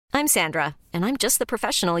I'm Sandra, and I'm just the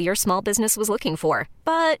professional your small business was looking for.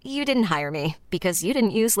 But you didn't hire me because you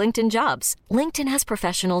didn't use LinkedIn Jobs. LinkedIn has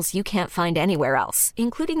professionals you can't find anywhere else,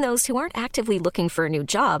 including those who aren't actively looking for a new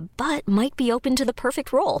job, but might be open to the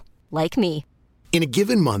perfect role, like me. In a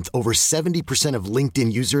given month, over 70% of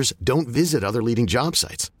LinkedIn users don't visit other leading job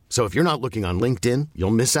sites. So if you're not looking on LinkedIn,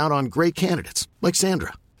 you'll miss out on great candidates like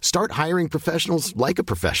Sandra. Start hiring professionals like a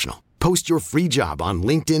professional. Post your free job on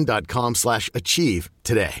linkedin.com/achieve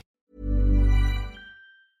today.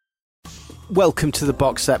 Welcome to the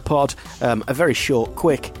Box Set Pod. A very short,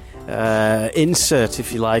 quick insert,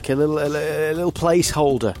 if you like, a little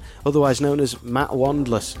placeholder, otherwise known as Matt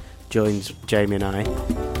Wandless, joins Jamie and I.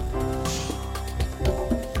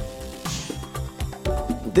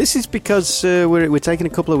 This is because we're taking a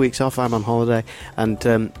couple of weeks off. I'm on holiday,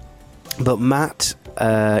 and but Matt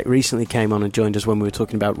recently came on and joined us when we were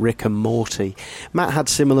talking about Rick and Morty. Matt had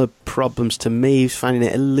similar problems to me. He was finding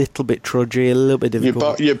it a little bit trudgy, a little bit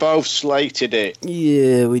difficult. You both slated it.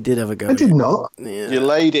 Yeah, we did have a go. I did not. Yeah. You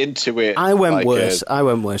laid into it. I went worse. I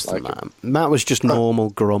went worse than Matt. Matt was just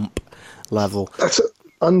normal grump level. That's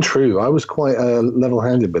untrue. I was quite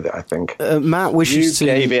level-handed with it, I think. Matt wishes you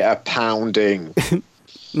gave it a pounding.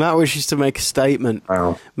 Matt wishes to make a statement.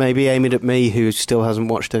 Wow. Maybe aimed at me, who still hasn't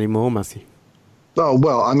watched any more, Matthew. Oh,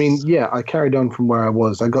 well, I mean, yeah, I carried on from where I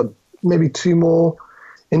was. I got maybe 2 more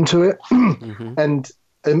into it. Mm-hmm. And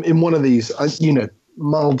in one of these,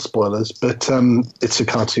 mild spoilers, but it's a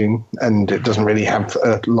cartoon and it doesn't really have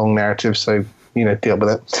a long narrative, so, deal with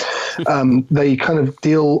it. They kind of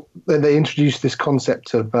they introduce this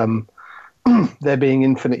concept of there being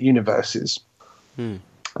infinite universes.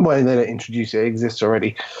 Well, they don't introduce it, it exists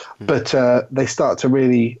already. But they start to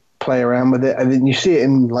really play around with it. And then you see it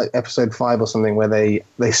in like episode 5 or something where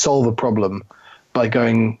they solve a problem by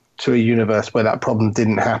going to a universe where that problem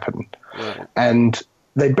didn't happen. Right. And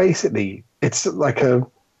they basically, it's like a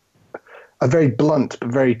very blunt but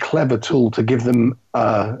very clever tool to give them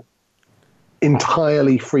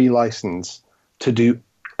entirely free license to do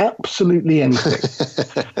absolutely anything.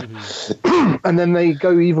 And then they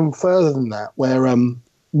go even further than that, where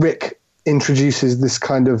Rick introduces this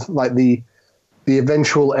kind of like the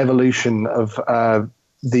eventual evolution of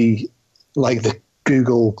the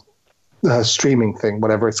Google streaming thing,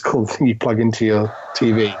 whatever it's called, thing you plug into your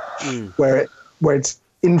TV, where it's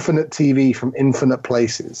infinite TV from infinite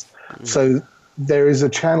places. So there is a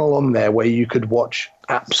channel on there where you could watch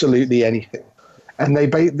absolutely anything, and they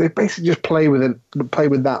basically just play with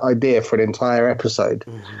that idea for an entire episode,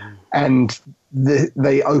 and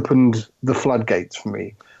they opened the floodgates for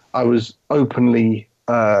me. I was openly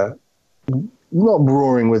not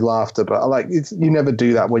roaring with laughter, but you never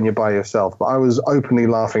do that when you're by yourself. But I was openly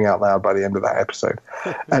laughing out loud by the end of that episode,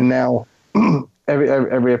 and now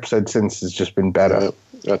every episode since has just been better.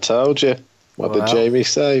 I told you. What did Jamie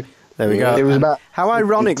say? There we go. It was about how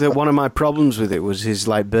ironic that one of my problems with it was his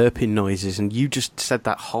burping noises, and you just said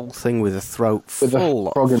that whole thing with a throat full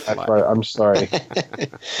of frog in my throat. I'm sorry.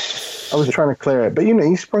 I was trying to clear it, but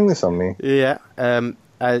you sprung this on me. Yeah, and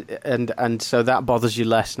so that bothers you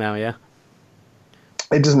less now, yeah.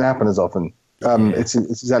 It doesn't happen as often. It's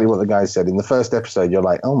exactly what the guy said. In the first episode, you're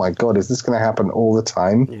like, oh my God, is this going to happen all the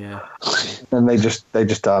time? Yeah. And they just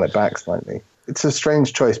dial it back slightly. It's a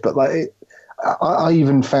strange choice, but I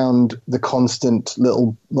even found the constant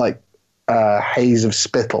little haze of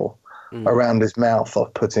spittle around his mouth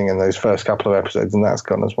off-putting in those first couple of episodes, and that's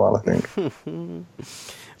gone as well, I think.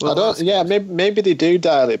 Well, maybe they do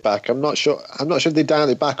dial it back. I'm not sure if they dial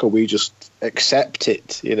it back or we just accept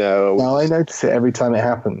it. No, I notice it every time it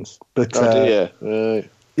happens. But do you? Right.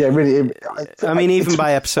 Yeah, really. I mean, even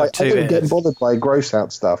by episode 2, I don't get bothered by gross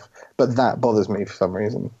out stuff, but that bothers me for some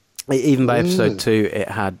reason. Even by episode 2, it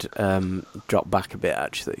had dropped back a bit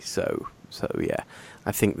actually. So yeah.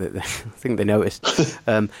 I think they noticed.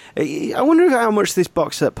 I wonder how much this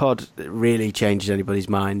box set pod really changes anybody's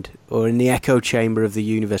mind, or in the echo chamber of the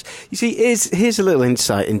universe. You see, here's a little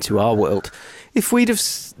insight into our world. If we'd have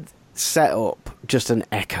set up just an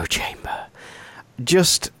echo chamber,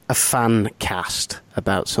 just a fan cast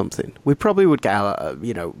about something, we probably would get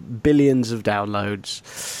billions of downloads.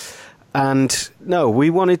 And no, we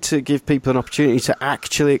wanted to give people an opportunity to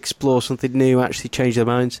actually explore something new, actually change their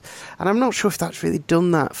minds. And I'm not sure if that's really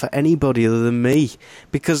done that for anybody other than me.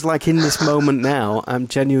 Because, in this moment now, I'm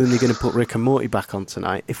genuinely going to put Rick and Morty back on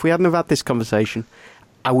tonight. If we hadn't have had this conversation,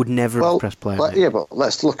 I would never have pressed play on it. Yeah, but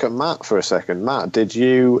let's look at Matt for a second. Matt, did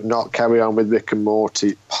you not carry on with Rick and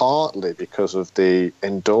Morty partly because of the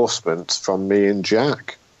endorsement from me and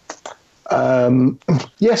Jack?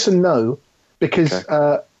 Yes and no. Because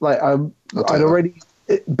I'd already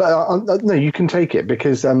No, you can take it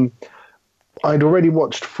because I'd already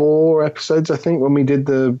watched 4 episodes, I think, when we did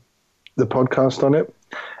the podcast on it.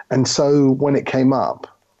 And so when it came up,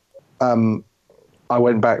 I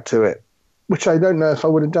went back to it, which I don't know if I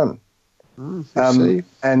would have done.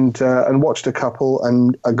 And watched a couple,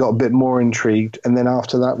 and I got a bit more intrigued. And then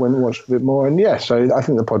after that, went and watched a bit more. And yeah, so I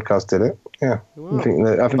think the podcast did it. Yeah, wow. I think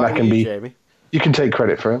that can be. Jamie? You can take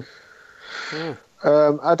credit for it. Yeah.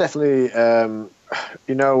 I definitely,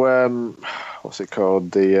 what's it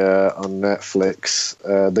called? The on Netflix,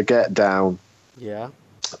 The Get Down. Yeah.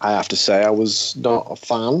 I have to say, I was not a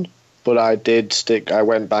fan, but I did stick. I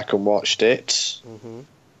went back and watched it. Mm-hmm.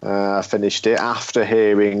 I finished it after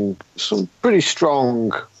hearing some pretty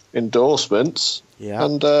strong endorsements. Yeah.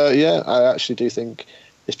 And I actually do think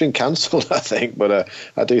it's been cancelled, I think, but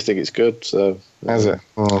I do think it's good. So has it?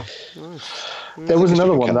 Oh. Nice. There was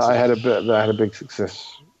another one that I had a big success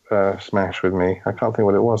smash with me. I can't think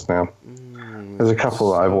what it was now. There's a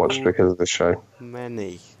couple that I've watched because of the show.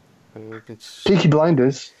 Many. Peaky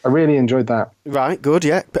Blinders. I really enjoyed that. Right, good,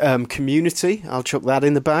 yeah. Community. I'll chuck that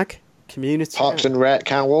in the bag. Community. Parks and Rec,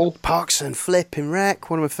 Howell. Parks and Flipping Rec,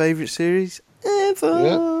 one of my favourite series ever.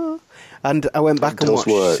 Yeah. And I went back and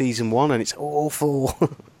watched season 1, and it's awful.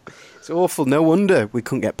 It's awful. No wonder we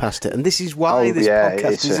couldn't get past it. And this is why this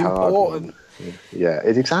podcast is important. Yeah,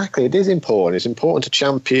 exactly. It is important. It's important to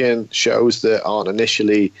champion shows that aren't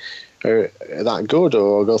initially that good,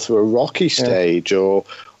 or go through a rocky stage, or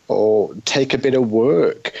take a bit of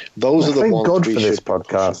work. Those are the ones. Thank God for this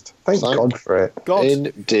podcast. Thank God for it.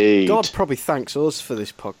 Indeed. God probably thanks us for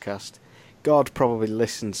this podcast. God probably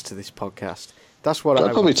listens to this podcast. That's what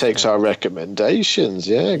God probably takes our recommendations.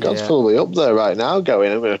 Yeah, God's probably up there right now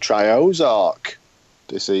going, I'm going to try Ozark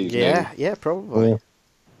this evening. Yeah, probably. Yeah,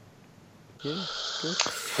 good.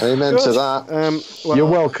 Amen to that. You're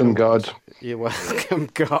welcome, God. You're welcome,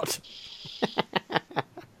 God.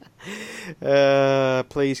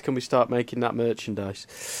 Please, can we start making that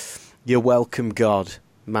merchandise? You're welcome, God.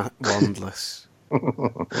 Matt Wandless. I'm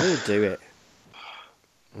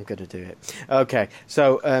going to do it. Okay,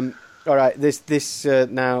 so, all right, this is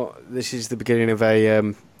the beginning of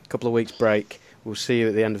a couple of weeks break. We'll see you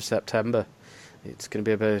at the end of September. It's going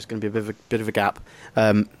to be a bit of a gap.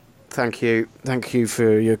 Thank you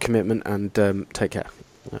for your commitment, and take care.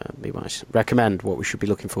 Be wise. Recommend what we should be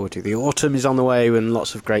looking forward to. The autumn is on the way, and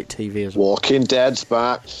lots of great TV as well. Walking Dead's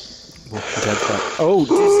back.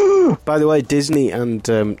 Oh, by the way, Disney and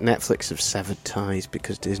Netflix have severed ties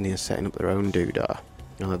because Disney is setting up their own doodah.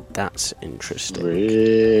 Oh, that's interesting.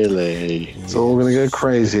 Really? Yeah. It's all going to go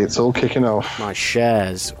crazy. It's all kicking off. My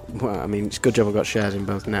shares. Well, I mean, it's a good job I've got shares in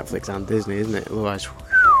both Netflix and Disney, isn't it? Otherwise, who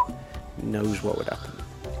knows what would happen.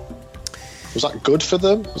 Was that good for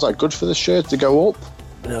them? Was that good for the shares to go up?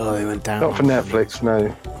 No, they went down. Not for Netflix, no.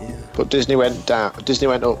 Yeah. But Disney went down. Disney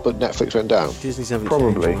went up, but Netflix went down. Disney's haven't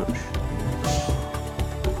probably. Changed much.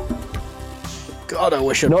 God, I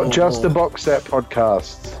wish I'd not just a box set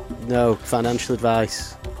podcast. No, financial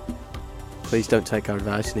advice. Please don't take our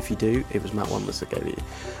advice, and if you do, it was Matt Wandless that gave it.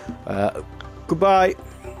 Goodbye.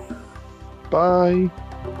 Bye.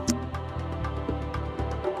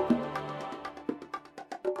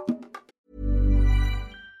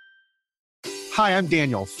 Hi, I'm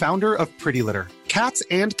Daniel, founder of Pretty Litter. Cats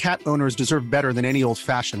and cat owners deserve better than any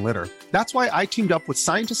old-fashioned litter. That's why I teamed up with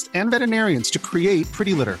scientists and veterinarians to create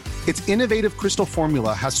Pretty Litter. Its innovative crystal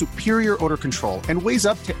formula has superior odor control and weighs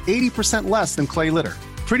up to 80% less than clay litter.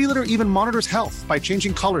 Pretty Litter even monitors health by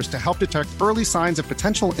changing colors to help detect early signs of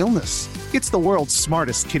potential illness. It's the world's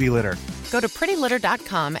smartest kitty litter. Go to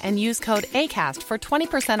prettylitter.com and use code ACAST for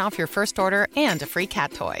 20% off your first order and a free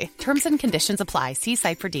cat toy. Terms and conditions apply. See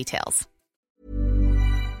site for details.